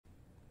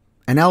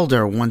An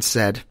elder once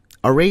said,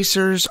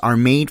 "Erasers are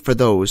made for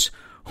those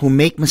who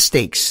make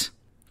mistakes,"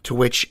 to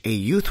which a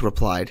youth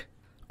replied,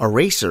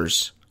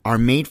 "Erasers are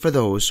made for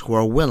those who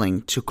are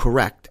willing to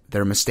correct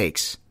their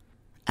mistakes."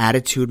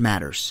 Attitude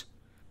matters.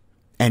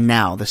 And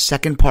now the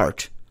second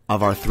part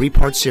of our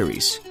 3-part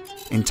series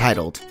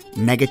entitled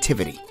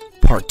Negativity,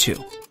 Part 2.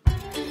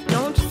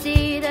 Don't you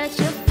see that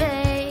your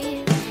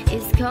faith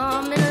is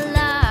coming alive?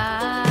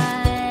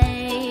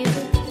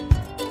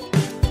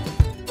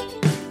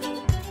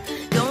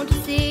 Don't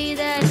you see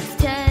that it's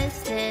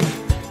tested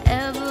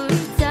every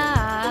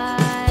time?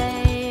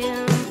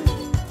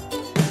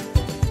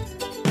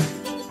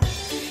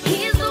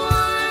 He's the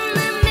one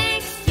that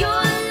makes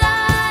your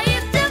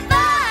life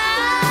divine.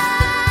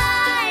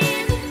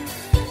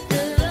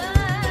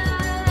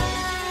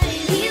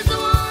 He's the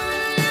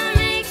one that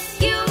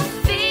makes you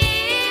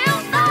feel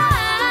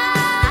fine.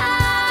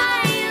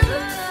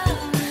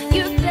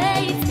 Your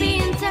faith's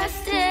being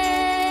tested.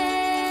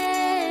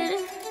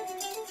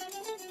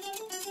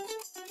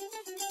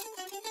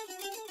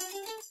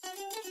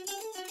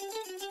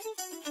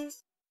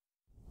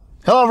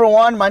 Hello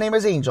everyone, my name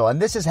is Angel,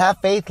 and this is Have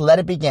Faith, Let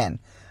It Begin.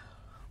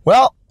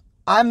 Well,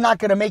 I'm not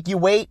going to make you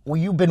wait. Well,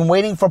 you've been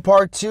waiting for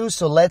part 2,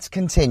 so let's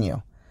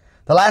continue.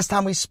 The last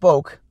time we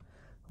spoke,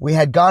 we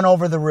had gone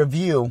over the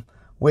review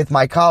with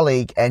my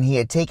colleague, and he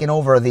had taken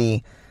over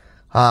the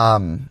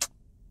our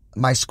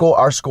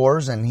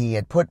scores, and he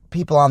had put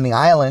people on the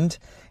island,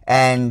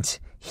 and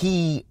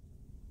he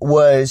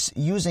was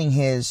using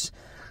his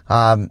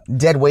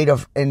dead weight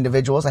of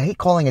individuals. I hate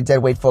calling it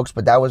dead weight, folks,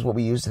 but that was what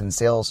we used in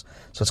sales.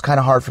 So it's kind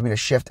of hard for me to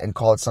shift and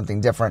call it something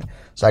different.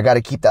 So I got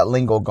to keep that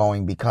lingo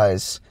going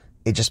because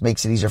it just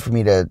makes it easier for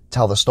me to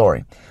tell the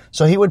story.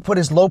 So he would put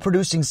his low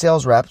producing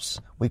sales reps,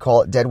 we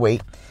call it dead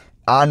weight,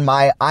 on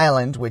my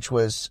island, which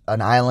was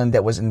an island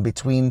that was in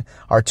between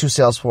our 2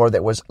 sales floor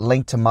that was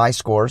linked to my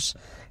scores.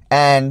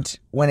 And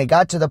when it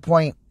got to the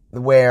point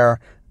where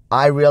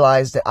I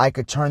realized that I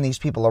could turn these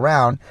people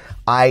around,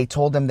 I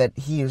told him that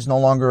he is no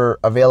longer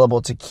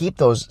available to keep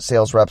those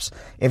sales reps.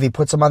 If he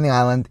puts them on the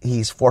island,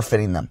 he's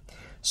forfeiting them.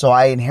 So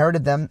I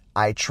inherited them,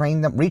 I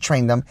trained them,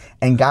 retrained them,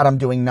 and got them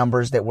doing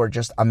numbers that were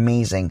just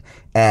amazing.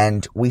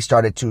 And we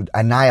started to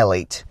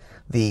annihilate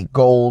the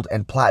gold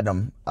and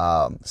platinum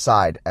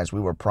side as we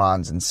were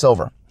bronze and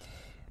silver.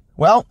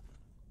 Well,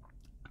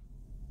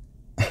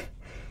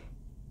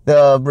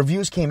 the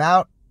reviews came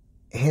out.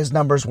 His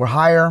numbers were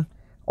higher.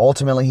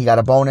 Ultimately, he got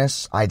a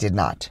bonus. I did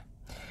not.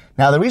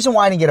 Now, the reason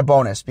why I didn't get a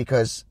bonus,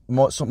 because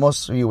most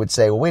of you would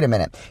say, well, wait a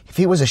minute. If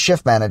he was a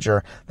shift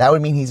manager, that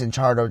would mean he's in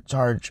charge of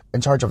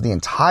the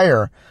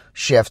entire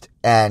shift.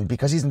 And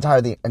because he's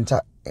entitled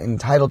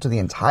to the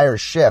entire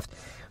shift,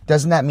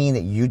 doesn't that mean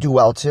that you do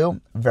well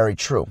too? Very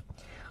true.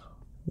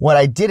 What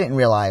I didn't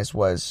realize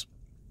was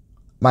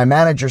my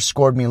manager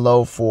scored me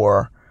low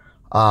for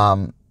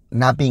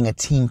not being a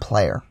team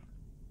player.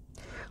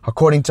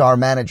 According to our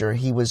manager,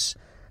 he was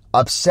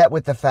upset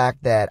with the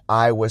fact that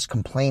I was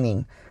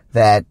complaining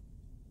that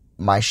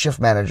my shift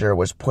manager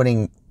was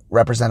putting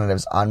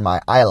representatives on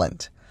my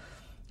island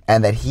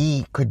and that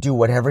he could do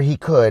whatever he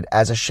could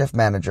as a shift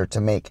manager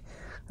to make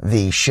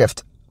the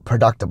shift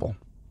productible.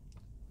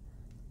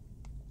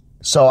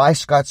 So I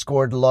got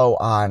scored low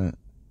on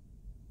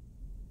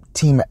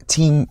team,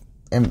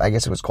 I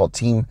guess it was called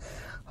team.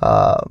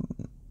 I'm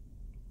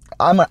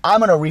going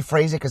to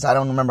rephrase it because I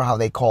don't remember how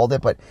they called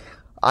it, but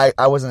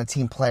I wasn't a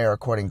team player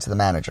according to the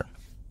manager.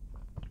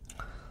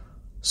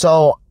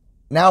 So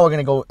now we're going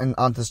to go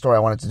on to the story.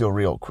 I wanted to do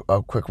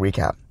a quick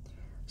recap.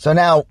 So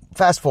now,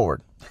 fast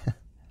forward.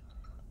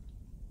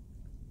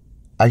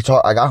 I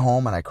got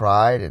home and I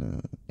cried,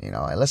 and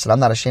listen, I'm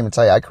not ashamed to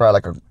tell you, I cried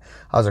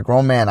I was a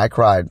grown man. I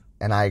cried,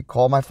 and I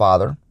called my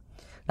father.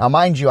 Now,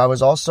 mind you, I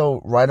was also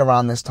right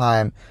around this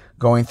time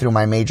going through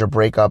my major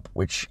breakup,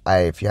 which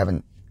if you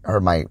haven't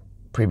heard my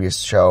previous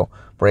show,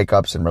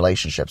 breakups and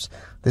relationships,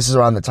 this is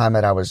around the time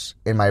that I was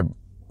in my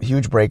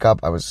huge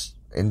breakup. I was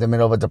in the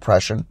middle of a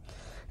depression.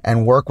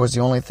 And work was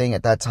the only thing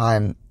at that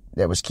time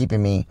that was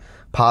keeping me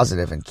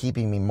positive and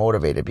keeping me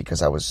motivated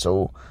because I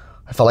felt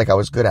like I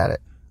was good at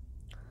it.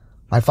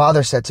 My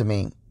father said to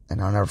me,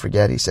 and I'll never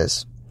forget, he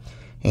says,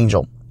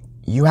 "Angel,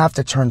 you have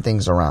to turn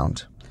things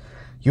around.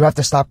 You have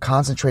to stop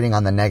concentrating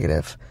on the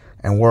negative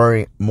and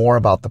worry more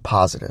about the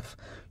positive.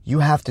 You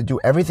have to do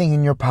everything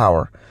in your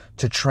power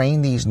to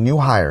train these new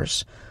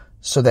hires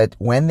so that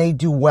when they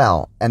do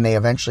well and they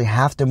eventually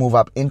have to move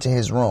up into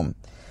his room,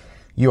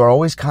 you are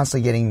always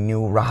constantly getting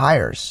new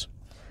hires.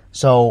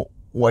 So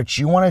what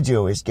you want to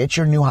do is get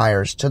your new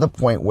hires to the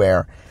point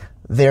where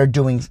they're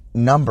doing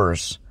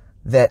numbers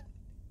that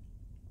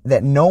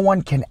no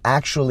one can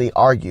actually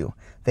argue.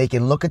 They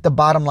can look at the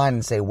bottom line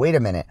and say, wait a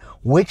minute,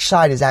 which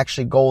side is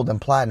actually gold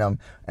and platinum,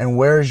 and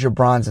where is your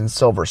bronze and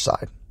silver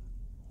side?"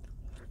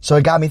 So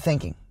it got me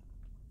thinking.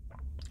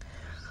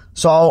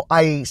 So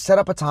I set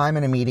up a time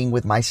and a meeting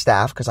with my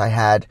staff because I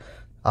had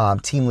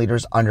team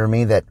leaders under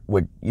me that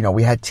would,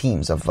 we had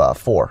teams of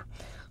 4.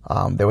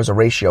 There was a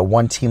ratio,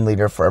 1 team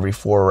leader for every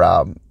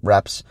 4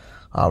 reps,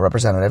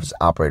 representatives,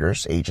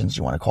 operators, agents,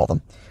 you want to call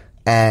them.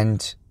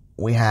 And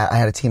I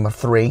had a team of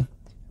 3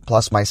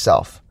 plus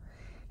myself.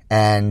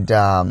 And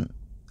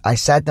I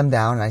sat them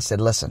down and I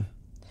said, listen,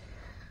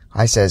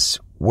 I says,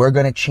 we're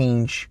going to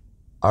change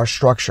our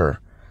structure,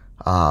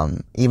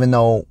 even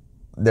though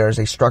there's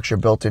a structure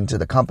built into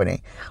the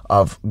company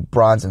of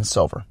bronze and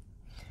silver.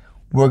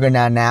 We're going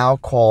to now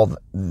call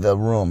the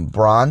room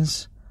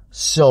bronze,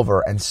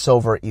 silver, and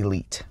silver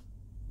elite.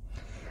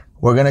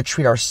 We're going to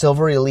treat our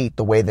silver elite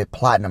the way that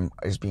platinum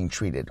is being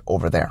treated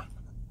over there.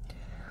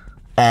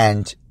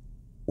 And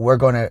we're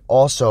going to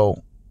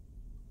also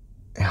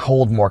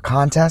hold more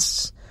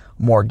contests,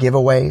 more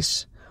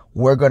giveaways.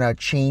 We're going to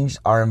change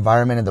our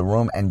environment in the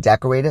room and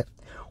decorate it.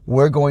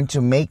 We're going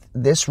to make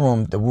this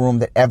room the room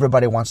that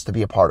everybody wants to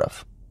be a part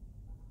of.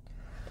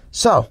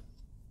 So,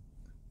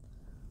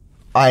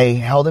 I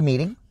held a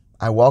meeting.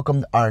 I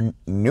welcomed our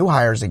new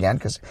hires again,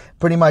 because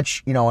pretty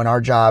much, in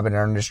our job, in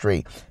our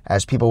industry,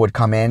 as people would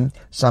come in,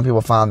 some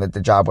people found that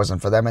the job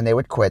wasn't for them and they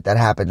would quit. That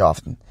happened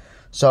often.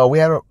 So we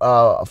had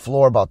a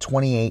floor about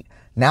 28.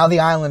 Now the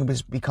island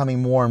was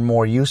becoming more and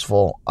more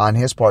useful on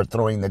his part,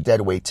 throwing the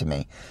dead weight to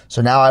me.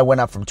 So now I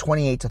went up from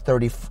 28 to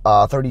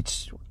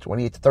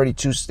 28 to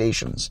 32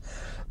 stations.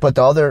 But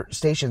the other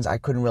stations, I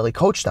couldn't really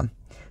coach them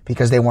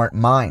because they weren't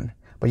mine.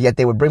 But yet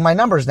they would bring my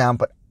numbers down,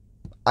 but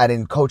I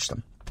didn't coach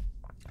them.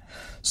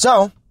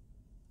 So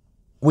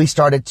we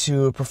started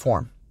to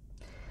perform.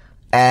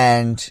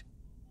 And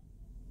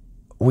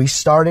we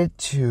started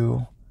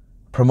to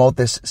promote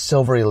this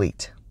silver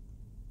elite.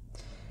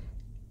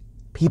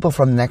 People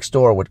from next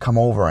door would come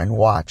over and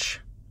watch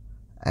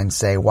and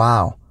say,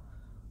 wow,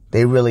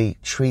 they really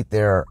treat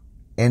their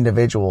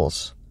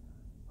individuals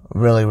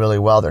really, really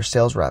well, their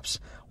sales reps.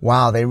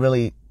 Wow, they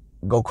really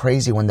go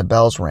crazy when the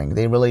bells ring.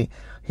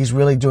 He's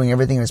really doing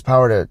everything in his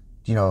power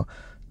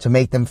to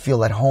make them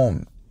feel at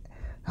home.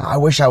 I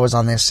wish I was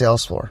on their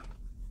sales floor.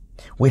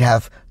 We'd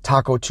have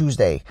Taco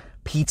Tuesday,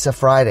 Pizza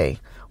Friday.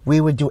 We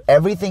would do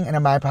everything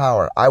in my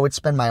power. I would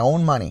spend my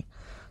own money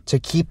to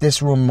keep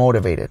this room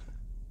motivated.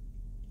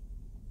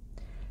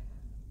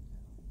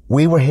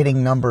 We were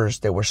hitting numbers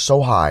that were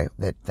so high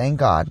that, thank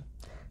God,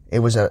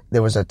 there was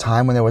a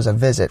time when there was a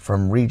visit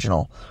from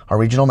our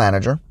regional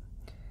manager.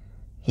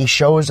 He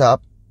shows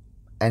up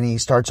and he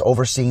starts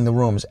overseeing the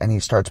rooms and he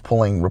starts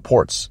pulling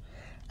reports.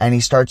 And he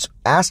starts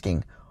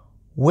asking,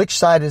 which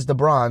side is the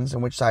bronze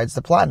and which side is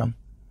the platinum?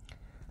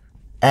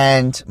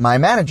 And my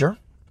manager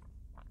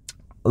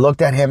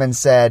looked at him and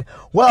said,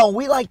 well,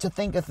 we like to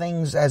think of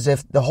things as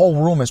if the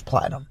whole room is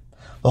platinum.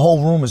 The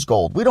whole room is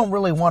gold. We don't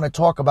really want to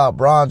talk about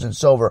bronze and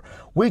silver.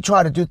 We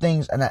try to do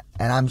things, and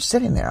I'm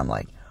sitting there. I'm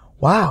like,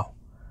 wow,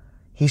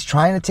 he's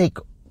trying to take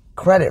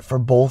credit for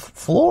both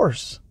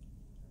floors.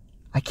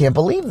 I can't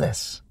believe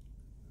this.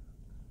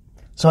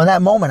 So in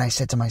that moment, I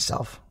said to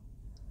myself,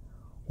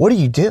 what do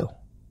you do?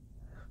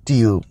 Do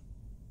you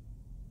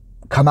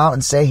come out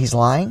and say he's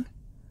lying?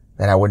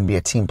 Then I wouldn't be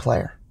a team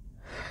player.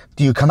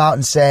 Do you come out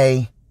and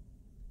say,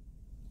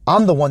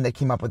 I'm the one that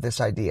came up with this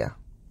idea?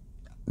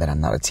 Then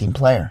I'm not a team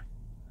player.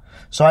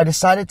 So I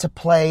decided to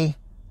play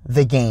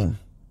the game.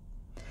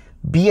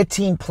 Be a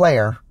team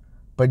player,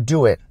 but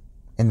do it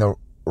in the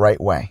right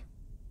way.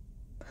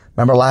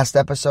 Remember last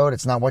episode?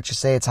 It's not what you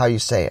say, it's how you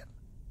say it.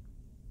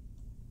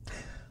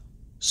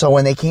 So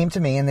when they came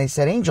to me and they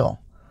said, Angel,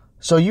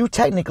 so you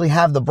technically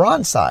have the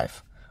bronze side.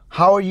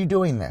 How are you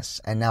doing this?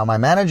 And now my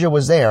manager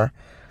was there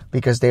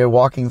because they were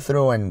walking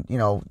through and,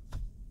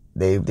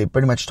 they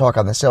pretty much talk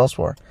on the sales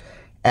floor.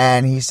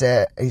 And he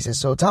says,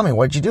 so tell me,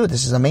 what did you do?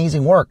 This is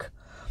amazing work.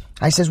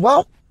 I says,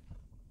 well,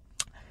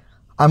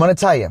 I'm going to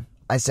tell you.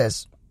 I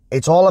says,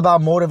 it's all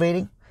about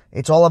motivating.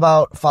 It's all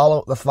about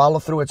follow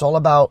through. It's all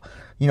about,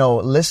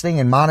 listening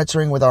and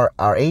monitoring with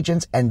our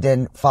agents and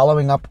then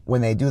following up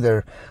when they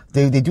do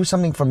they do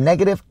something from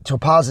negative to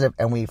positive,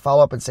 and we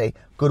follow up and say,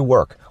 good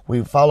work.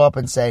 We follow up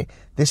and say,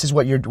 this is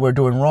what we're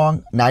doing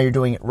wrong. Now you're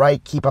doing it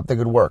right. Keep up the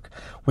good work.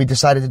 We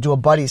decided to do a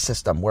buddy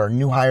system where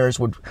new hires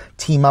would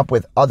team up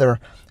with other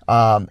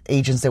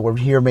agents that were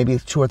here maybe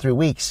 2 or 3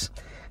 weeks,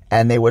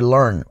 and they would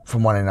learn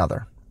from one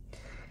another.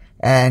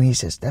 And he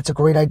says, that's a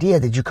great idea.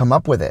 Did you come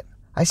up with it?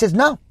 I said,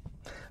 no,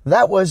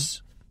 that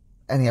was,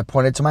 and he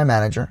pointed to my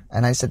manager,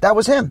 and I said, that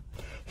was him.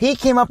 He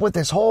came up with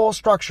this whole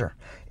structure.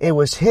 It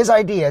was his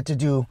idea to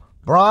do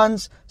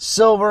bronze,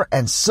 silver,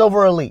 and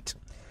silver elite.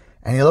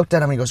 And he looked at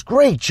him and he goes,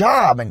 great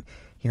job. And,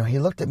 he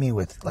looked at me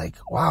with like,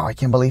 wow, I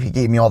can't believe he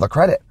gave me all the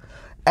credit.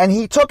 And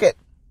he took it.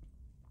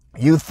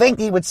 You think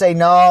he would say,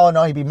 no,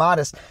 he'd be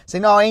modest. Say,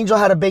 no, Angel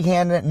had a big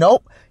hand in it.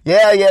 Nope.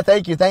 Yeah,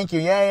 thank you.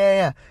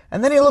 Yeah.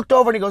 And then he looked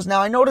over and he goes,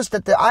 now I noticed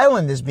that the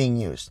island is being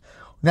used.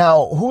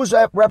 Now, who's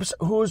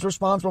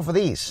responsible for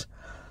these?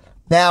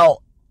 Now,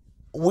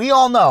 we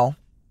all know,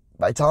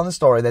 by telling the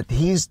story, that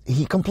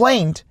he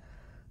complained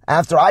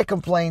after I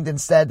complained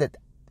and said that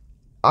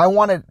I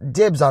wanted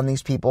dibs on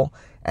these people,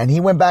 and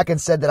he went back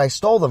and said that I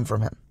stole them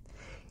from him.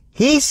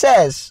 He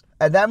says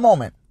at that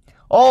moment,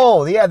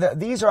 oh, yeah,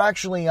 these are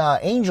actually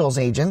Angel's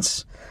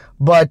agents,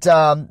 but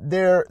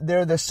they're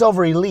the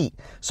silver elite.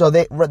 So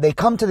they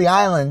come to the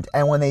island,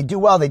 and when they do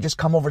well, they just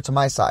come over to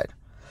my side.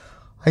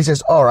 He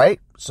says, all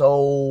right,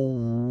 so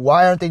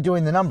why aren't they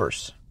doing the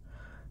numbers?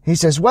 He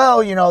says,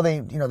 well,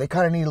 they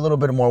kind of need a little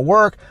bit more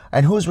work,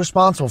 and who's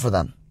responsible for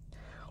them?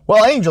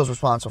 Well, Angel's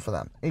responsible for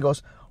them. He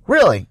goes,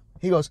 really?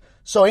 He goes,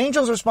 so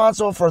Angel's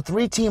responsible for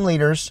 3 team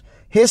leaders,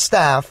 his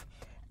staff,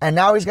 and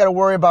now he's got to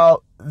worry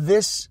about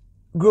this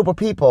group of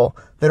people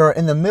that are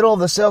in the middle of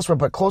the sales floor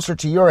but closer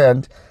to your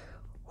end.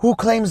 Who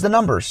claims the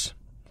numbers?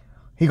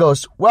 He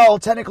goes, well,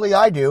 technically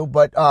I do,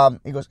 but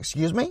he goes,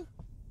 excuse me?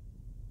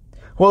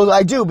 Well,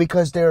 I do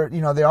because they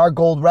are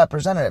gold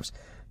representatives.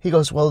 He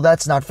goes, well,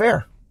 that's not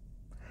fair.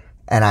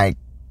 And I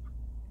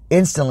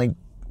instantly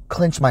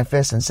clenched my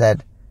fist and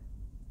said,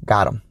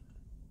 got him.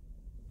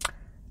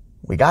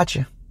 We got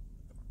you.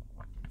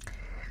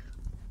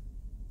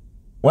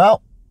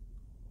 Well,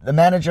 the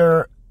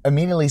manager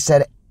immediately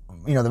said,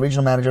 the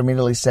regional manager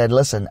immediately said,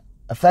 listen,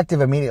 effective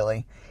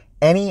immediately,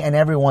 any and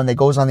everyone that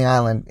goes on the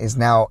island is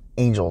now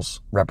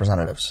Angel's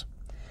representatives.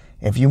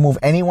 If you move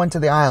anyone to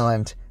the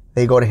island,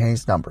 they go to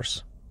his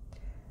numbers.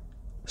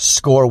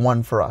 Score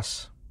 1 for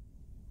us.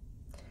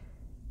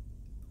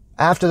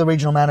 After the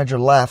regional manager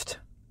left,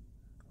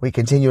 we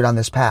continued on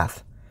this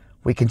path.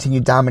 We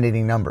continued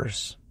dominating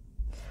numbers.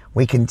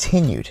 We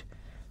continued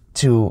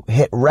to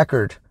hit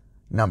record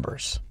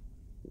numbers.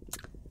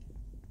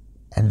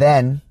 And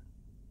then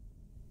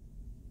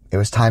it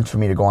was time for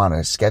me to go on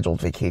a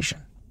scheduled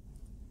vacation.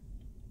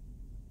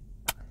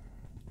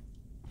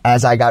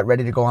 As I got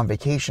ready to go on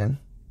vacation,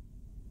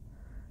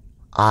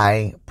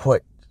 I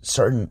put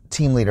certain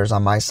team leaders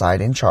on my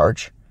side in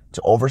charge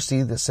to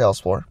oversee the sales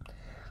floor.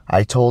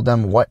 I told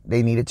them what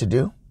they needed to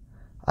do.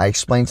 I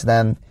explained to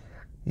them,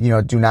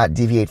 do not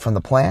deviate from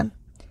the plan.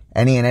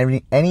 Any and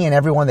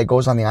everyone that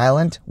goes on the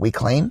island, we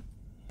claim.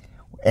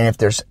 And if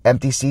there's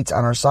empty seats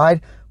on our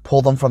side,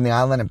 pull them from the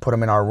island and put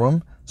them in our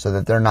room so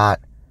that they're not,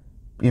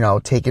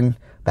 taken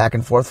back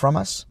and forth from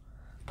us.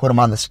 Put them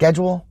on the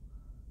schedule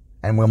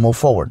and we'll move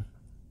forward.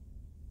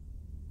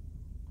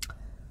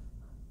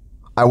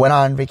 I went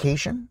on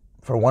vacation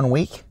for 1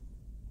 week.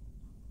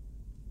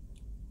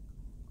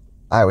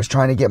 I was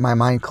trying to get my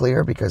mind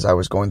clear because I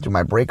was going through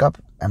my breakup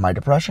and my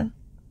depression.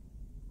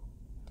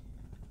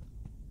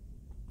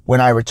 When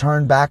I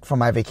returned back from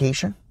my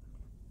vacation,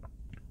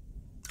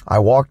 I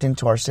walked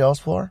into our sales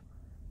floor.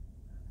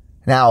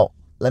 Now,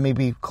 let me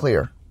be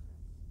clear.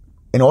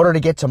 In order to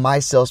get to my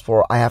sales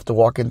floor, I have to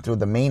walk in through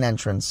the main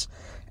entrance,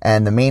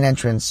 and the main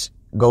entrance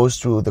goes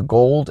through the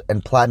gold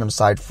and platinum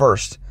side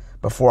first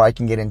before I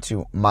can get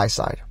into my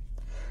side.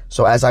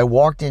 So as I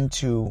walked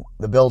into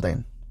the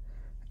building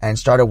and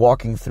started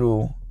walking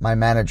through my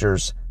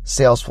manager's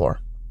sales floor,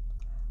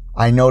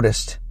 I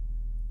noticed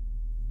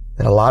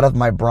that a lot of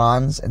my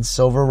bronze and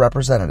silver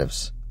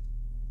representatives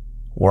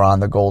were on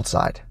the gold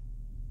side.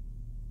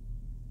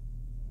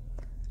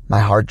 My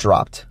heart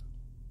dropped.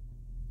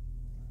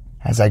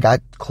 As I got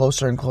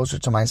closer and closer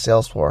to my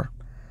sales floor,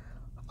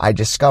 I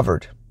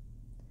discovered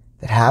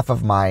that half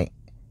of my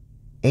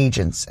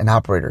agents and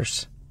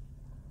operators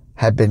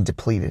had been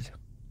depleted,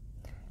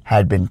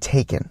 had been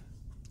taken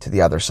to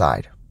the other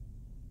side.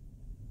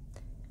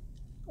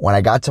 When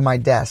I got to my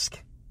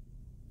desk,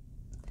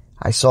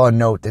 I saw a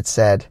note that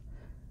said,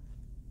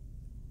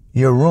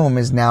 your room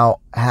is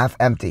now half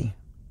empty.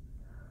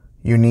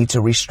 You need to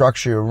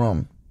restructure your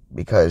room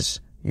because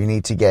you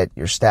need to get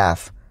your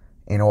staff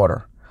in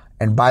order.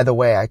 And by the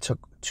way, I took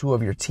 2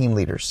 of your team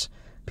leaders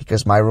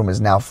because my room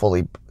is now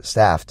fully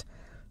staffed.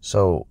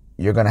 So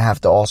you're going to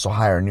have to also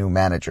hire new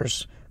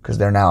managers because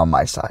they're now on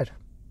my side.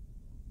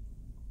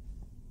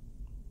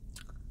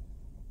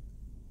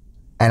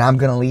 And I'm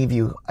going to leave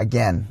you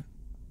again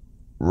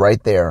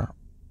right there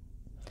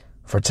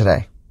for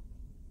today.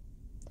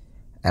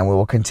 And we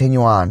will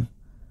continue on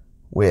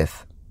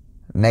with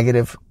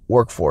negative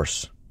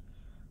workforce,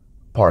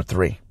 part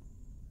 3.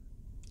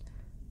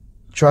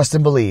 Trust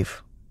and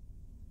believe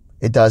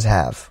it does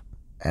have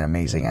an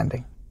amazing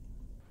ending.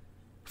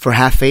 For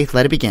Have Faith,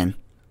 Let It Begin,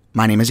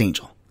 my name is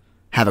Angel.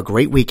 Have a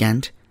great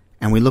weekend,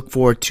 and we look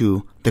forward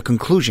to the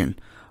conclusion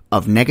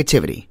of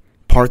Negativity,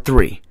 part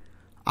 3,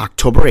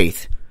 October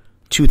 8th,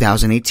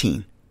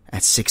 2018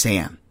 at 6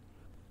 a.m.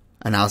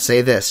 And I'll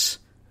say this,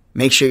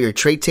 make sure your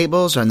tray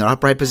tables are in their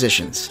upright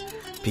positions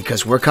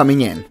because we're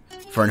coming in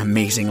for an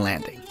amazing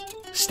landing.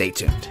 Stay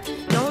tuned.